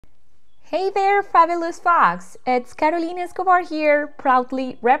Hey there, fabulous folks! It's Carolina Escobar here,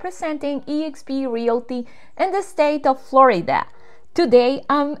 proudly representing eXp Realty in the state of Florida. Today,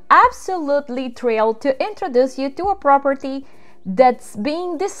 I'm absolutely thrilled to introduce you to a property that's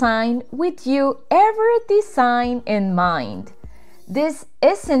being designed with every design in mind. This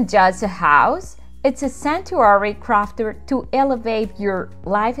isn't just a house, it's a sanctuary crafted to elevate your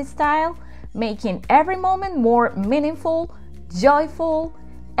lifestyle, making every moment more meaningful, joyful,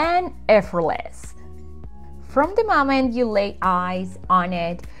 and effortless. From the moment you lay eyes on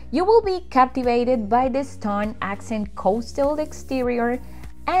it, you will be captivated by the stone accent coastal exterior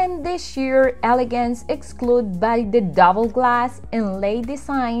and the sheer elegance excluded by the double glass inlay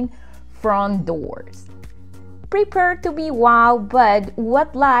design front doors. Prepare to be wowed by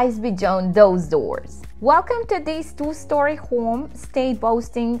what lies beyond those doors. Welcome to this two-story home state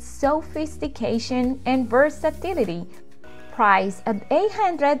boasting sophistication and versatility. Priced at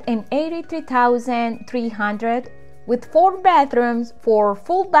 $883,300 with 4 bathrooms, 4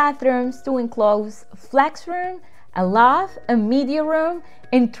 full bathrooms to enclose flex room, a loft, a media room,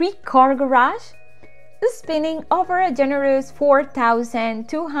 and 3-car garage, spinning over a generous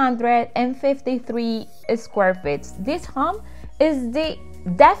 4,253 square feet. This home is the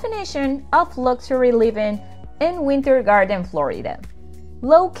definition of luxury living in Winter Garden, Florida.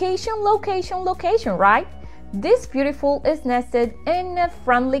 Location, right? This beautiful is nested in a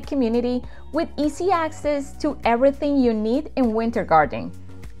friendly community with easy access to everything you need in Winter Garden.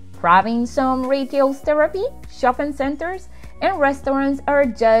 Craving some retail therapy, shopping centers, and restaurants are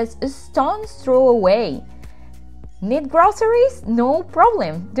just a stone's throw away. Need groceries? No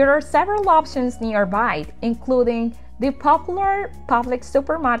problem. There are several options nearby, including the popular public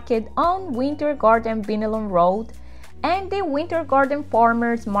supermarket on Winter Garden Binelon Road and the Winter Garden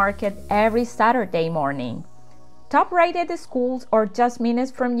Farmers Market every Saturday morning. Top-rated schools are just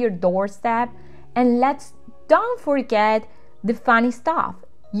minutes from your doorstep, and don't forget the funny stuff.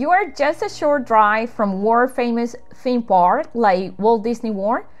 You are just a short drive from world-famous theme park like Walt Disney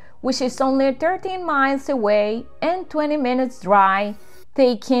World, which is only 13 miles away, and 20 minutes drive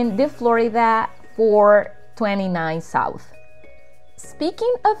taking the Florida 429 South.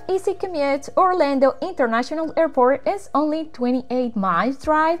 Speaking of easy commutes, Orlando International Airport is only 28 miles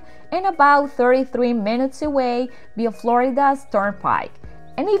drive and about 33 minutes away via Florida's Turnpike.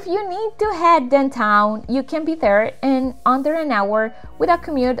 And if you need to head downtown, you can be there in under an hour with a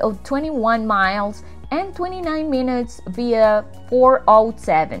commute of 21 miles and 29 minutes via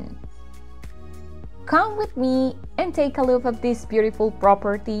 407. Come with me and take a look at this beautiful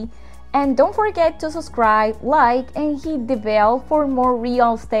property. And don't forget to subscribe, like, and hit the bell for more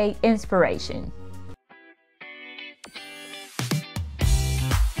real estate inspiration.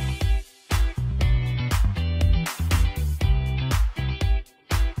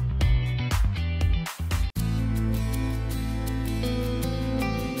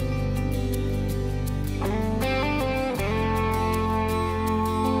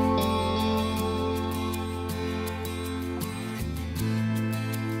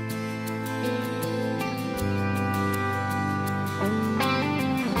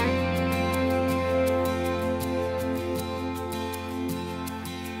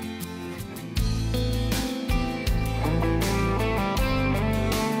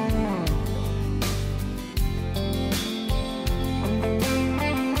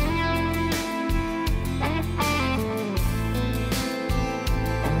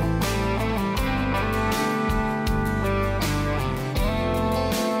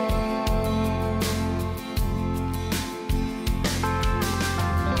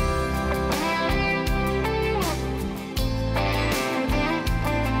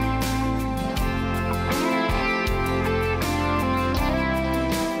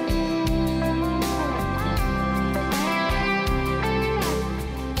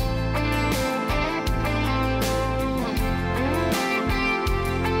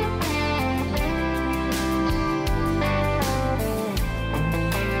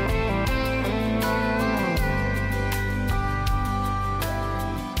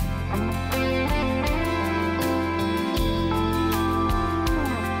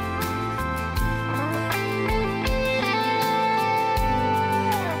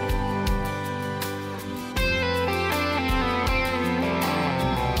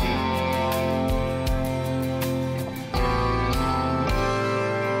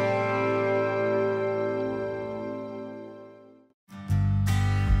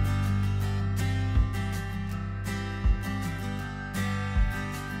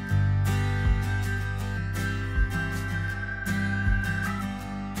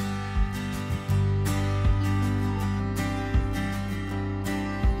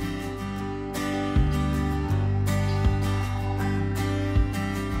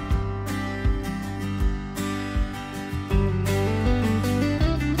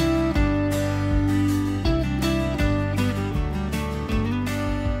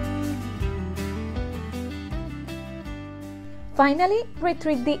 Finally,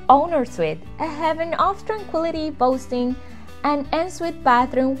 retrieve the owner suite, a heaven of tranquility boasting an ensuite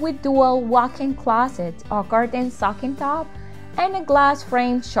bathroom with dual walk-in closets, a garden soaking tub, and a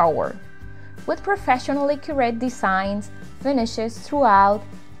glass-framed shower. With professionally curated designs, finishes throughout,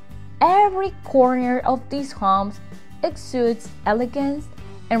 every corner of these homes exudes elegance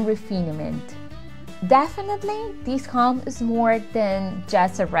and refinement. Definitely, this home is more than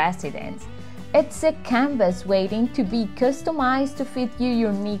just a residence. It's a canvas waiting to be customized to fit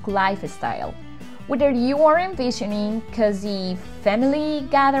your unique lifestyle. Whether you are envisioning cozy family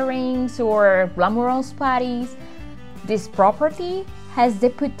gatherings or glamorous parties, this property has the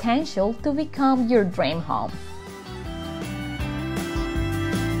potential to become your dream home.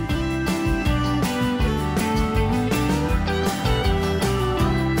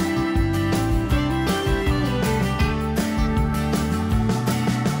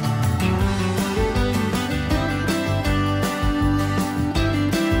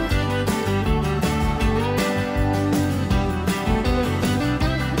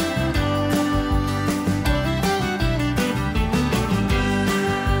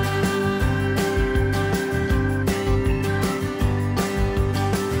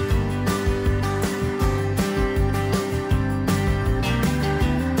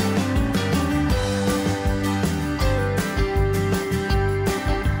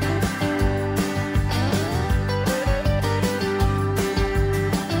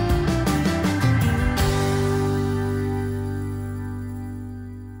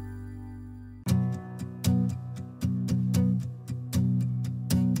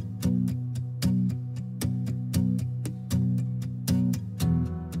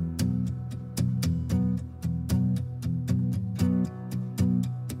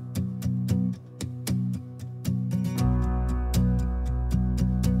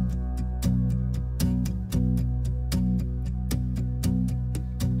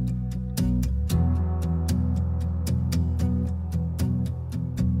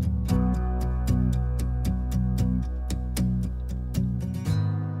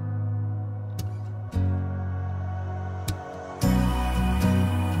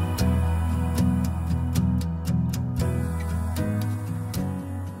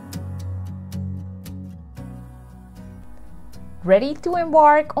 Ready to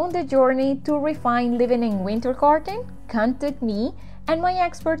embark on the journey to refine living in winter garden? Contact me and my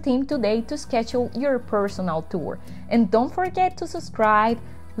expert team today to schedule your personal tour. And don't forget to subscribe,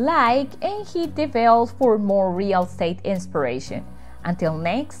 like, and hit the bell for more real estate inspiration. Until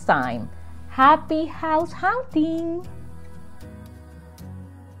next time, happy house hunting!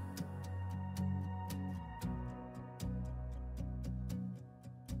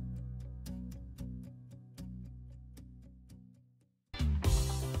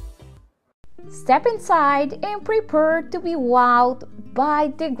 Step inside and prepare to be wowed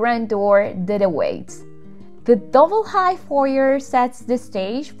by the grandeur that awaits. The double-high foyer sets the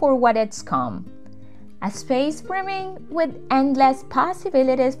stage for what it's come. A space brimming with endless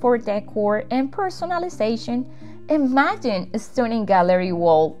possibilities for decor and personalization. Imagine a stunning gallery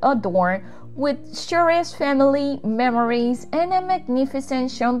wall adorned with cherished family memories and a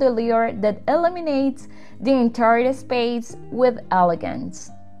magnificent chandelier that illuminates the entire space with elegance.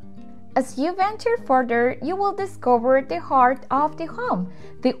 As you venture further, you will discover the heart of the home,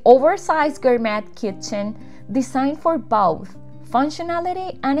 the oversized gourmet kitchen designed for both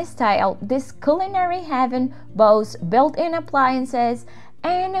functionality and style. This culinary heaven boasts built-in appliances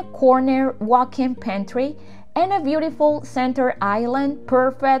and a corner walk-in pantry and a beautiful center island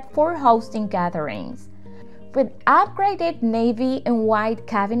perfect for hosting gatherings. With upgraded navy and white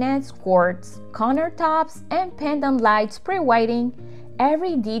cabinets, quartz, countertops, and pendant lights pre-waiting,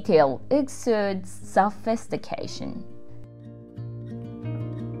 every detail exudes sophistication.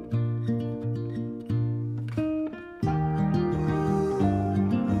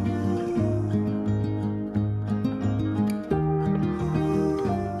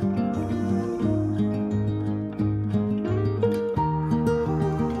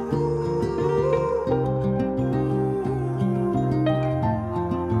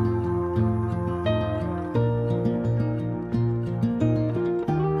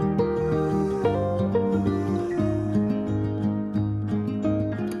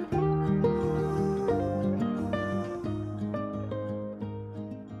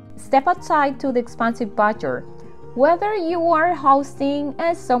 Step outside to the expansive backyard. Whether you are hosting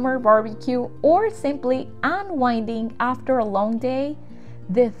a summer barbecue or simply unwinding after a long day,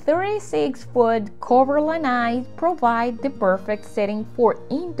 the 36-foot cover lanai provide the perfect setting for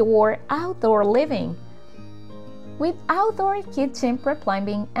indoor-outdoor living. With outdoor kitchen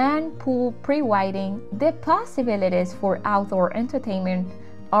pre-plumbing and pool pre-whiting, the possibilities for outdoor entertainment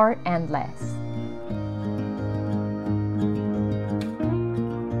are endless.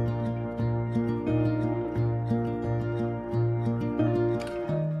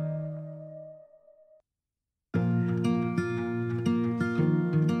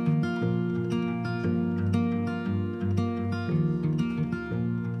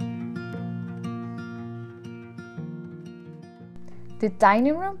 The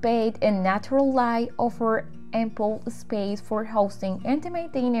dining room bed and natural light offer ample space for hosting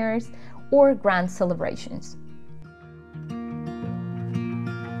intimate dinners or grand celebrations.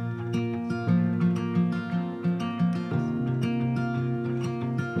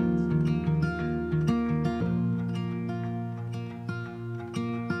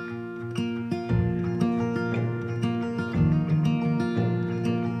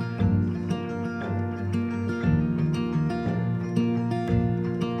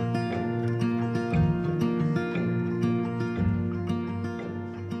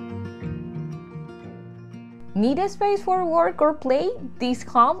 Need a space for work or play? This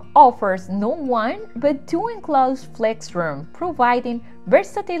home offers not one but two enclosed flex rooms, providing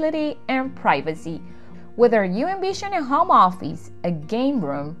versatility and privacy. Whether you envision a home office, a game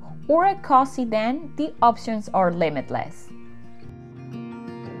room, or a cozy den, the options are limitless.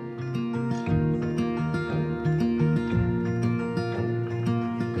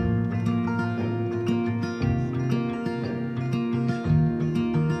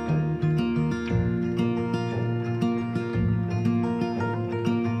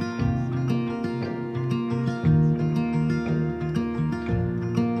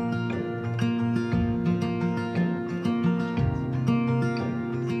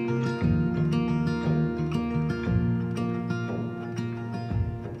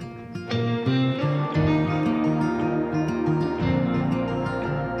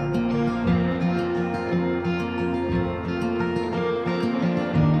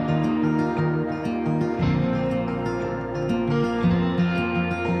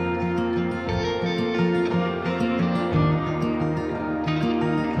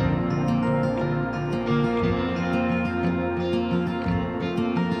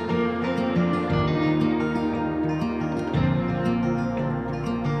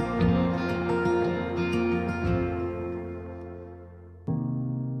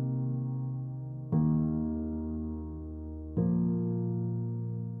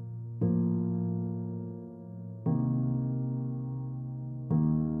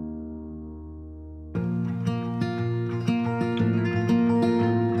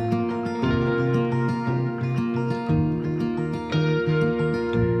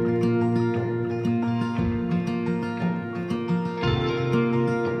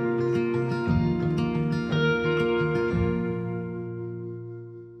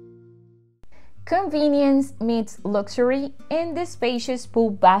 Convenience meets luxury in the spacious pool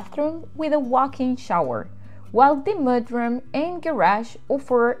bathroom with a walk-in shower, while the mudroom and garage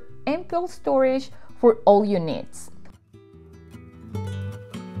offer ample storage for all your needs.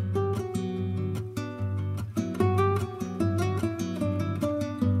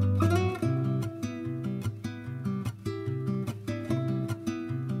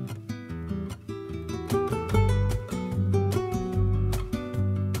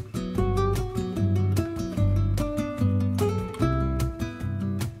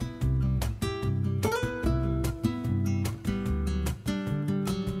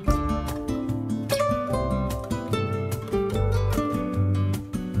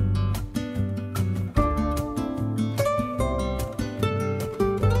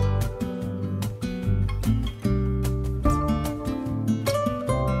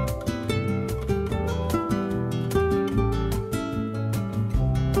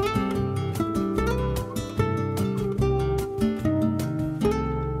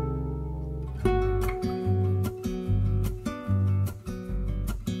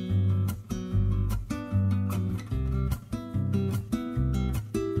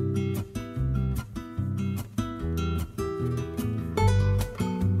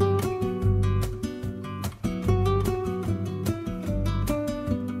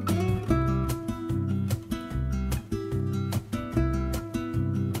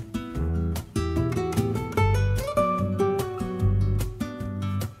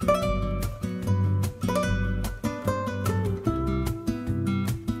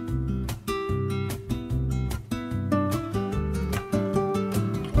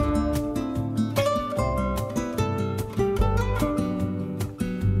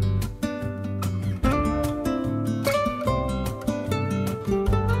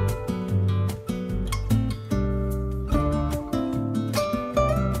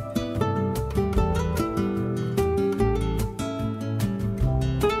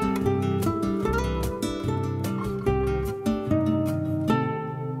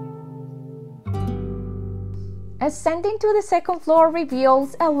 Ascending to the second floor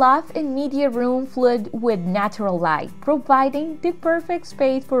reveals a loft and media room flooded with natural light, providing the perfect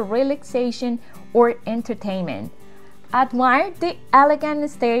space for relaxation or entertainment. Admire the elegant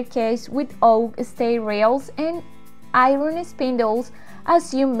staircase with oak stair rails and iron spindles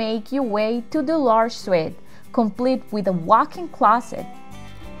as you make your way to the large suite, complete with a walk-in closet.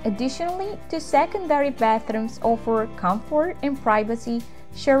 Additionally, the secondary bathrooms offer comfort and privacy,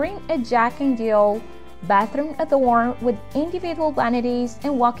 sharing a Jack and Jill bathroom adorned with individual vanities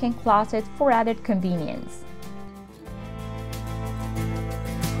and walk-in closets for added convenience.